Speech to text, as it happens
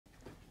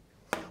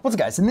What's up,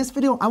 guys? In this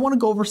video, I want to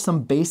go over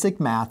some basic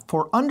math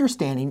for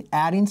understanding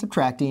adding,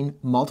 subtracting,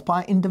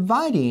 multiplying, and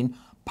dividing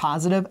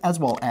positive as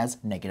well as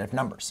negative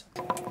numbers.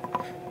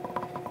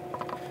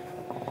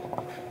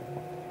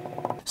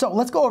 So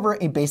let's go over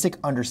a basic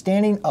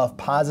understanding of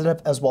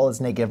positive as well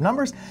as negative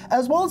numbers,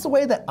 as well as the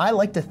way that I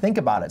like to think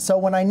about it. So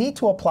when I need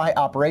to apply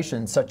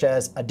operations such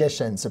as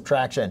addition,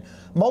 subtraction,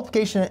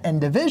 multiplication,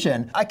 and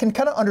division, I can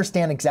kind of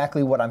understand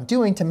exactly what I'm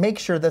doing to make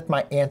sure that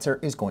my answer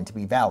is going to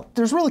be valid.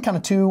 There's really kind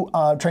of two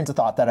trains of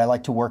thought that I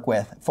like to work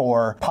with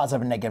for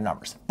positive and negative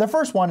numbers. The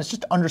first one is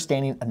just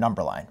understanding a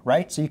number line,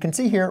 right? So you can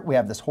see here we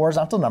have this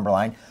horizontal number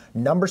line.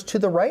 Numbers to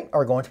the right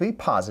are going to be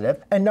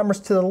positive, and numbers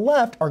to the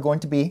left are going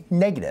to be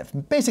negative,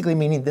 basically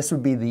meaning this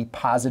would be the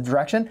positive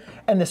direction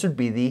and this would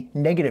be the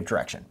negative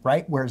direction,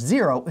 right? Where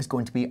 0 is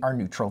going to be our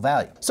neutral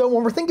value. So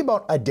when we're thinking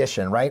about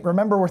addition, right,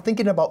 remember we're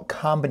thinking about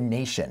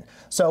combination.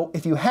 So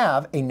if you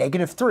have a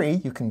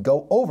 -3, you can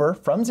go over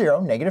from 0,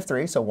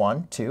 -3, so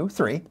 1, 2,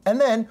 3, and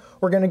then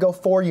we're going to go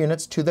 4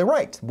 units to the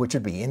right, which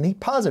would be in the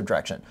positive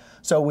direction.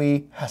 So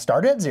we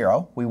started at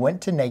 0, we went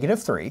to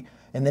 -3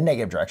 in the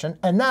negative direction,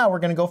 and now we're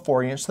going to go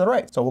 4 units to the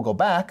right. So we'll go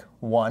back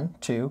 1,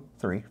 2,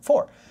 3,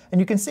 4. And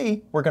you can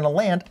see we're going to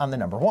land on the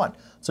number 1.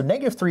 So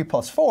 -3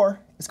 plus 4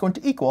 is going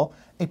to equal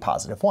a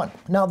 +1.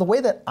 Now, the way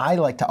that I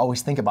like to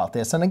always think about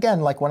this, and again,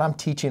 like when I'm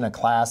teaching a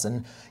class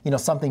and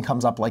something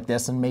comes up like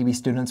this and maybe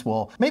students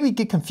will maybe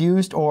get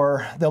confused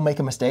or they'll make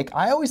a mistake,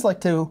 I always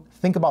like to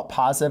think about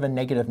positive and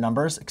negative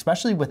numbers,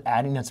 especially with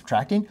adding and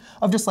subtracting,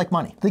 of just like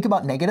money. Think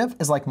about negative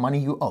as like money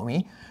you owe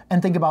me,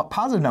 and think about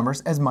positive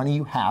numbers as money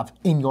you have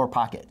in your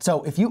pocket.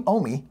 So if you owe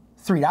me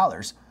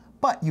 $3,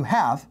 but you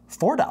have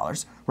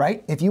 $4,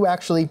 right? If you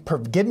actually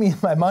give me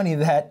my money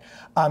that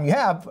you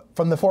have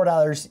from the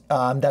 $4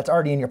 that's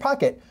already in your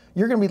pocket,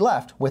 you're gonna be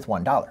left with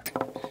 $1.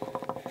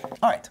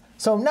 All right,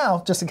 so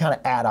now just to kind of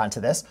add on to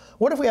this,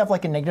 what if we have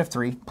like a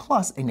 -3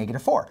 plus a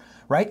 -4,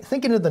 right?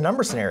 Thinking of the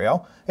number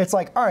scenario, it's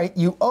like, all right,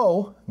 you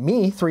owe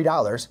me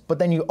 $3, but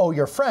then you owe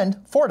your friend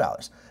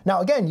 $4. Now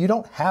again, you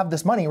don't have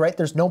this money, right?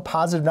 There's no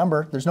positive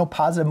number, there's no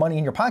positive money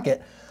in your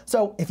pocket.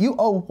 So if you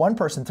owe one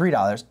person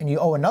 $3 and you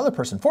owe another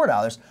person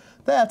 $4,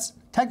 that's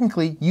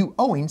technically you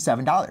owing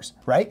 $7,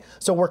 right?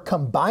 So we're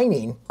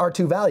combining our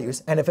two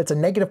values, and if it's a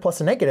negative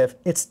plus a negative,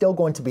 it's still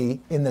going to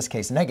be, in this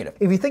case, negative.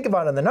 If you think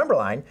about it on the number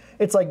line,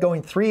 it's like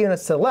going 3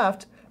 units to the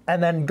left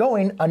and then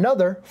going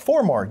another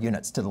 4 more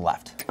units to the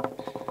left.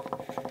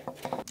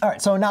 All right,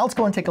 so now let's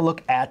go and take a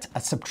look at a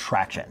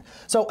subtraction.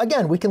 So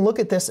again, we can look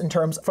at this in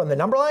terms from the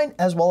number line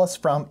as well as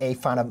from a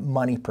kind of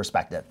money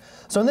perspective.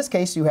 So in this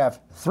case, you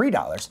have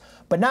 $3,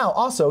 but now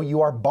also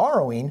you are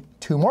borrowing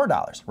 $2 more,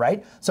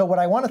 right? So what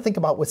I want to think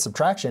about with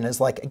subtraction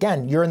is like,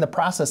 again, you're in the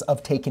process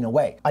of taking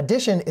away.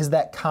 Addition is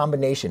that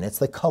combination. It's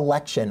the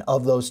collection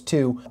of those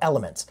two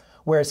elements.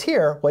 Whereas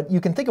here, what you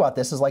can think about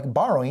this is like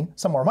borrowing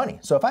some more money.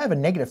 So if I have a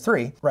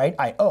 -3, right,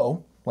 I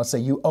owe, let's say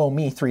you owe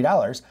me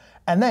 $3,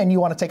 and then you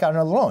want to take out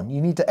another loan.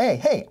 You need to,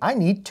 hey, I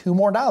need $2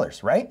 more,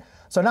 right?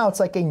 So now it's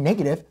like a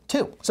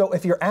 -2. So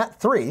if you're at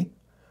 3,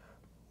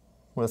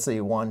 let's see,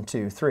 1,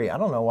 2, 3. I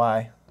don't know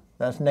why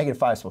that's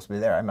 -5 is supposed to be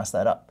there. I messed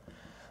that up.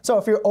 So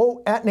if you're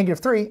at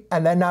 -3,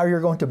 and then now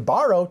you're going to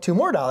borrow $2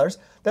 more,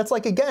 that's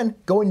like, again,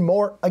 going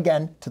more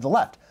again to the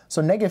left.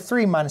 So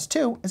 -3 minus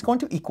 2 is going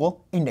to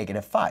equal a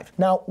 -5.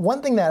 Now,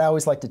 one thing that I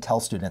always like to tell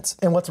students,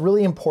 and what's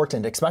really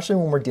important, especially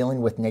when we're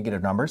dealing with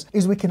negative numbers,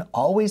 is we can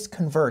always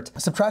convert a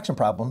subtraction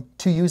problem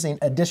to using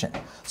addition.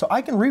 So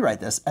I can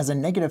rewrite this as a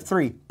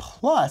 -3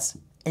 plus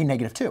a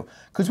 -2.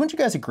 Because wouldn't you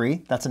guys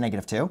agree that's a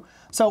 -2?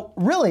 So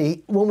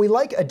really, when we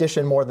like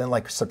addition more than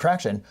like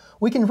subtraction,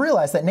 we can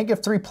realize that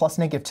 -3 plus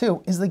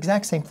 -2 is the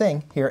exact same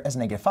thing here as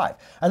 -5.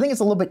 I think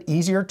it's a little bit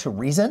easier to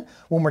reason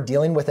when we're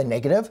dealing with a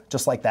negative,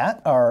 just like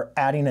that, or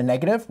adding a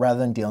negative rather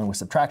than dealing with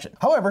subtraction.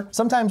 However,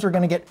 sometimes we're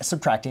going to get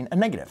subtracting a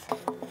negative.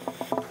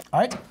 All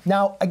right,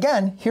 now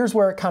again, here's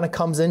where it kind of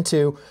comes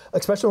into,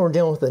 especially when we're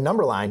dealing with the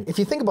number line. If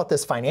you think about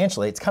this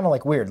financially, it's kind of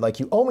like weird. Like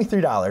you owe me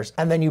 $3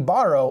 and then you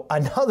borrow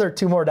another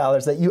 $2 more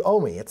that you owe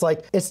me. It's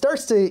like, it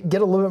starts to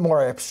get a little bit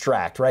more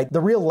abstract, right?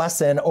 The real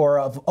lesson or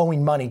of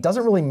owing money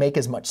doesn't really make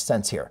as much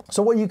sense here.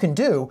 So what you can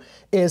do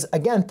is,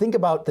 again, think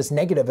about this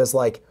negative as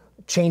like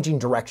changing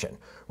direction,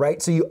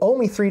 right? So you owe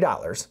me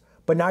 $3.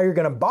 But now you're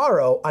going to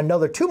borrow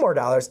another $2 more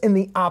in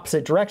the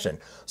opposite direction.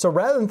 So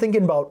rather than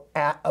thinking about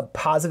a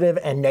positive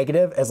and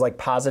negative as like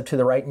positive to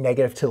the right,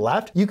 negative to the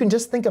left, you can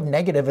just think of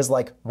negative as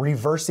like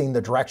reversing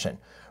the direction,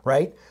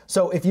 right?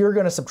 So if you're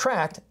going to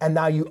subtract and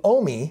now you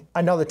owe me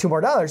another $2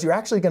 more, you're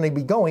actually going to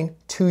be going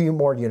 2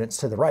 more units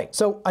to the right.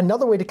 So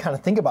another way to kind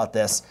of think about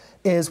this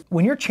is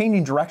when you're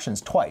changing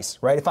directions twice,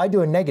 right? If I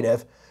do a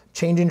negative,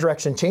 change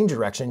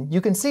direction,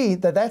 you can see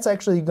that that's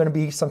actually going to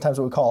be sometimes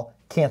what we call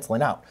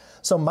canceling out.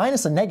 So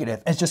minus a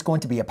negative is just going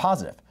to be a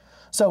positive.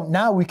 So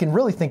now we can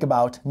really think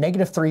about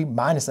 -3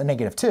 minus a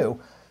 -2.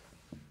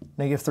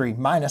 -3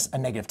 minus a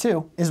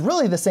 -2 is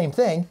really the same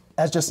thing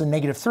as just a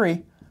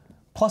 -3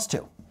 plus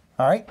 2.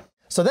 All right.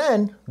 So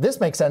then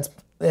this makes sense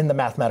in the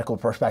mathematical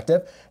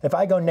perspective. If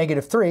I go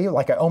 -3,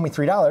 like I owe me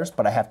 $3,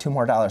 but I have $2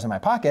 more in my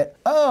pocket,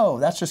 oh,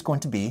 that's just going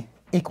to be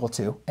equal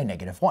to a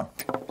 -1.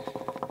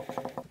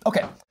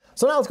 Okay,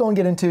 so now let's go and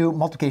get into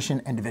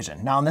multiplication and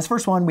division. Now in this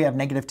first one, we have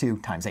 -2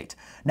 times 8.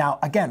 Now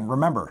again,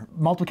 remember,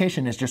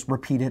 multiplication is just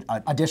repeated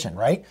addition,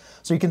 right?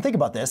 So you can think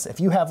about this. If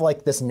you have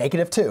like this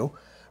 -2,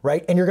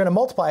 right, and you're gonna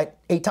multiply it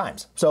 8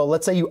 times. So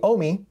let's say you owe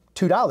me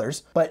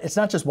 $2, but it's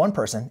not just one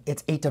person,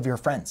 it's 8 of your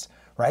friends,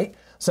 right?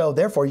 So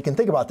therefore you can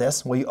think about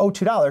this. Well, you owe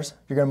 $2,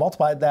 you're gonna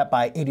multiply that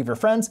by 8 of your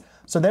friends.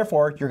 So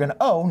therefore you're gonna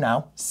owe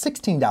now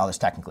 $16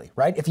 technically,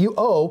 right? If you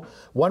owe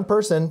one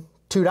person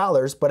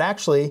 $2, but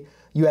actually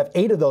you have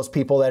 8 of those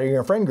people that are in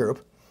your friend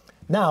group,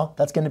 now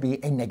that's gonna be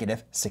a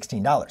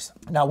 -$16.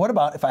 Now what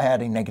about if I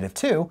had a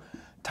 -2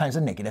 times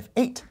a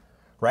 -8,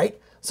 right?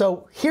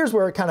 So here's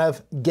where it kind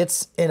of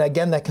gets in,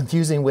 again, that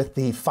confusing with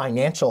the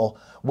financial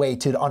way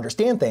to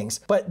understand things.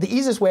 But the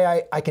easiest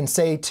way I can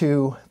say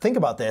to think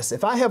about this,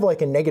 if I have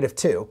like a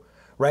 -2,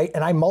 right,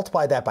 and I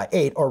multiply that by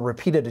 8 or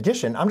repeated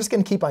addition, I'm just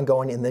gonna keep on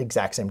going in the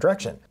exact same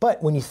direction.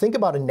 But when you think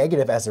about a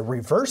negative as a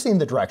reversing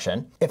the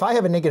direction, if I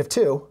have a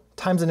 -2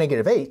 times a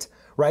 -8,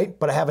 right,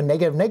 but I have a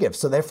negative,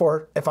 so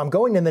therefore if I'm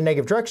going in the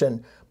negative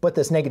direction, but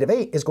this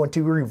 -8 is going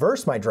to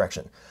reverse my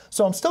direction.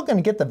 So I'm still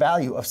gonna get the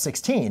value of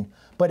 16,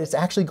 but it's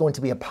actually going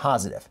to be a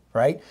positive,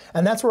 right?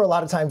 And that's where a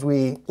lot of times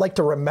we like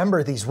to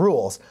remember these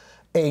rules.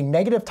 A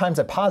negative times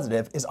a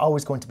positive is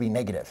always going to be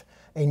negative.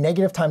 A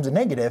negative times a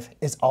negative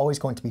is always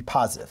going to be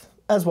positive,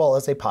 as well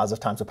as a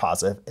positive times a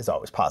positive is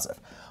always positive.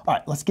 All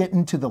right, let's get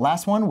into the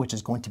last one, which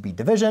is going to be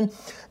division.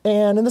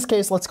 And in this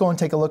case, let's go and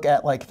take a look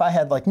at, like, if I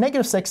had like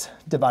 -6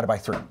 divided by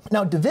 3.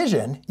 Now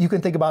division, you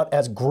can think about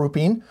as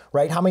grouping,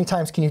 right? How many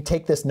times can you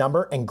take this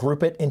number and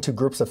group it into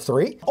groups of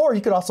 3? Or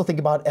you could also think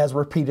about it as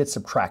repeated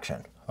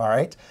subtraction. All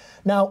right.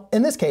 Now,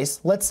 in this case,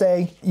 let's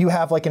say you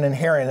have like an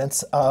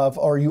inheritance of,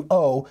 or you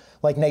owe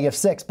like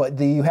 -6, but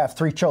you have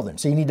 3 children.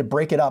 So you need to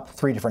break it up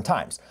 3 different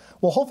times.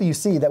 Well, hopefully you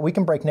see that we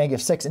can break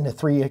 -6 into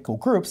 3 equal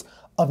groups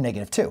of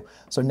 -2.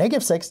 So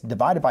 -6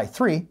 divided by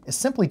 3 is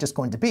simply just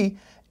going to be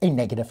a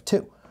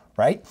 -2,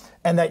 right?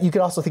 And that you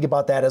could also think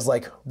about that as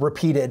like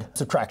repeated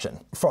subtraction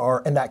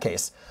for in that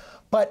case.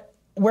 But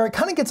where it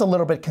kind of gets a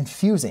little bit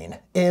confusing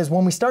is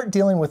when we start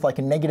dealing with like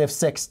a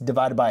 -6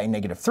 divided by a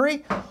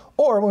 -3,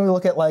 or when we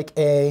look at like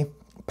a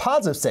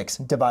 +6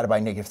 divided by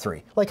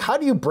 -3. Like, how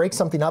do you break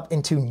something up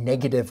into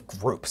negative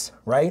groups,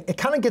 right? It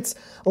kind of gets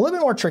a little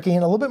bit more tricky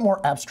and a little bit more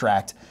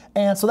abstract.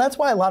 And so that's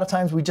why a lot of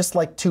times we just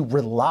like to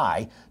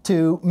rely,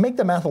 to make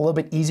the math a little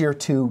bit easier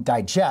to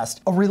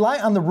digest, or rely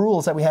on the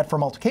rules that we had for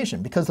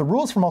multiplication, because the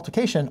rules for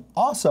multiplication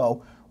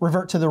also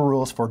revert to the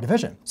rules for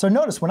division. So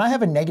notice when I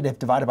have a negative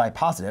divided by a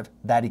positive,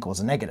 that equals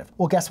a negative.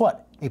 Well, guess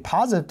what? A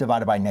positive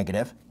divided by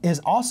negative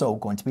is also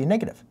going to be a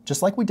negative.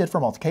 Just like we did for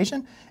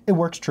multiplication, it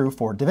works true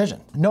for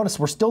division. Notice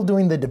we're still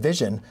doing the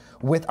division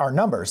with our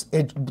numbers.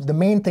 The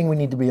main thing we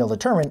need to be able to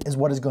determine is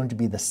what is going to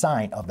be the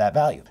sign of that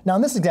value. Now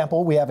in this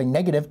example, we have a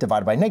negative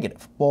divided by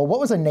negative. Well,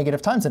 what was a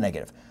negative times a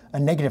negative? A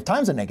negative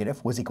times a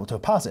negative was equal to a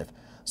positive.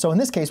 So in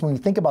this case, when we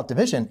think about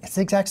division, it's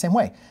the exact same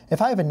way.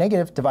 If I have a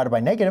negative divided by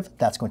negative,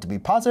 that's going to be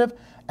positive,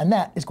 and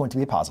that is going to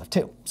be a positive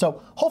too.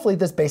 So hopefully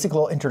this basic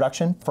little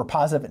introduction for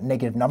positive and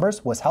negative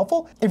numbers was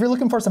helpful. If you're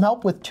looking for some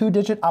help with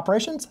 2-digit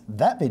operations,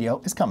 that video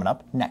is coming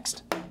up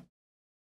next.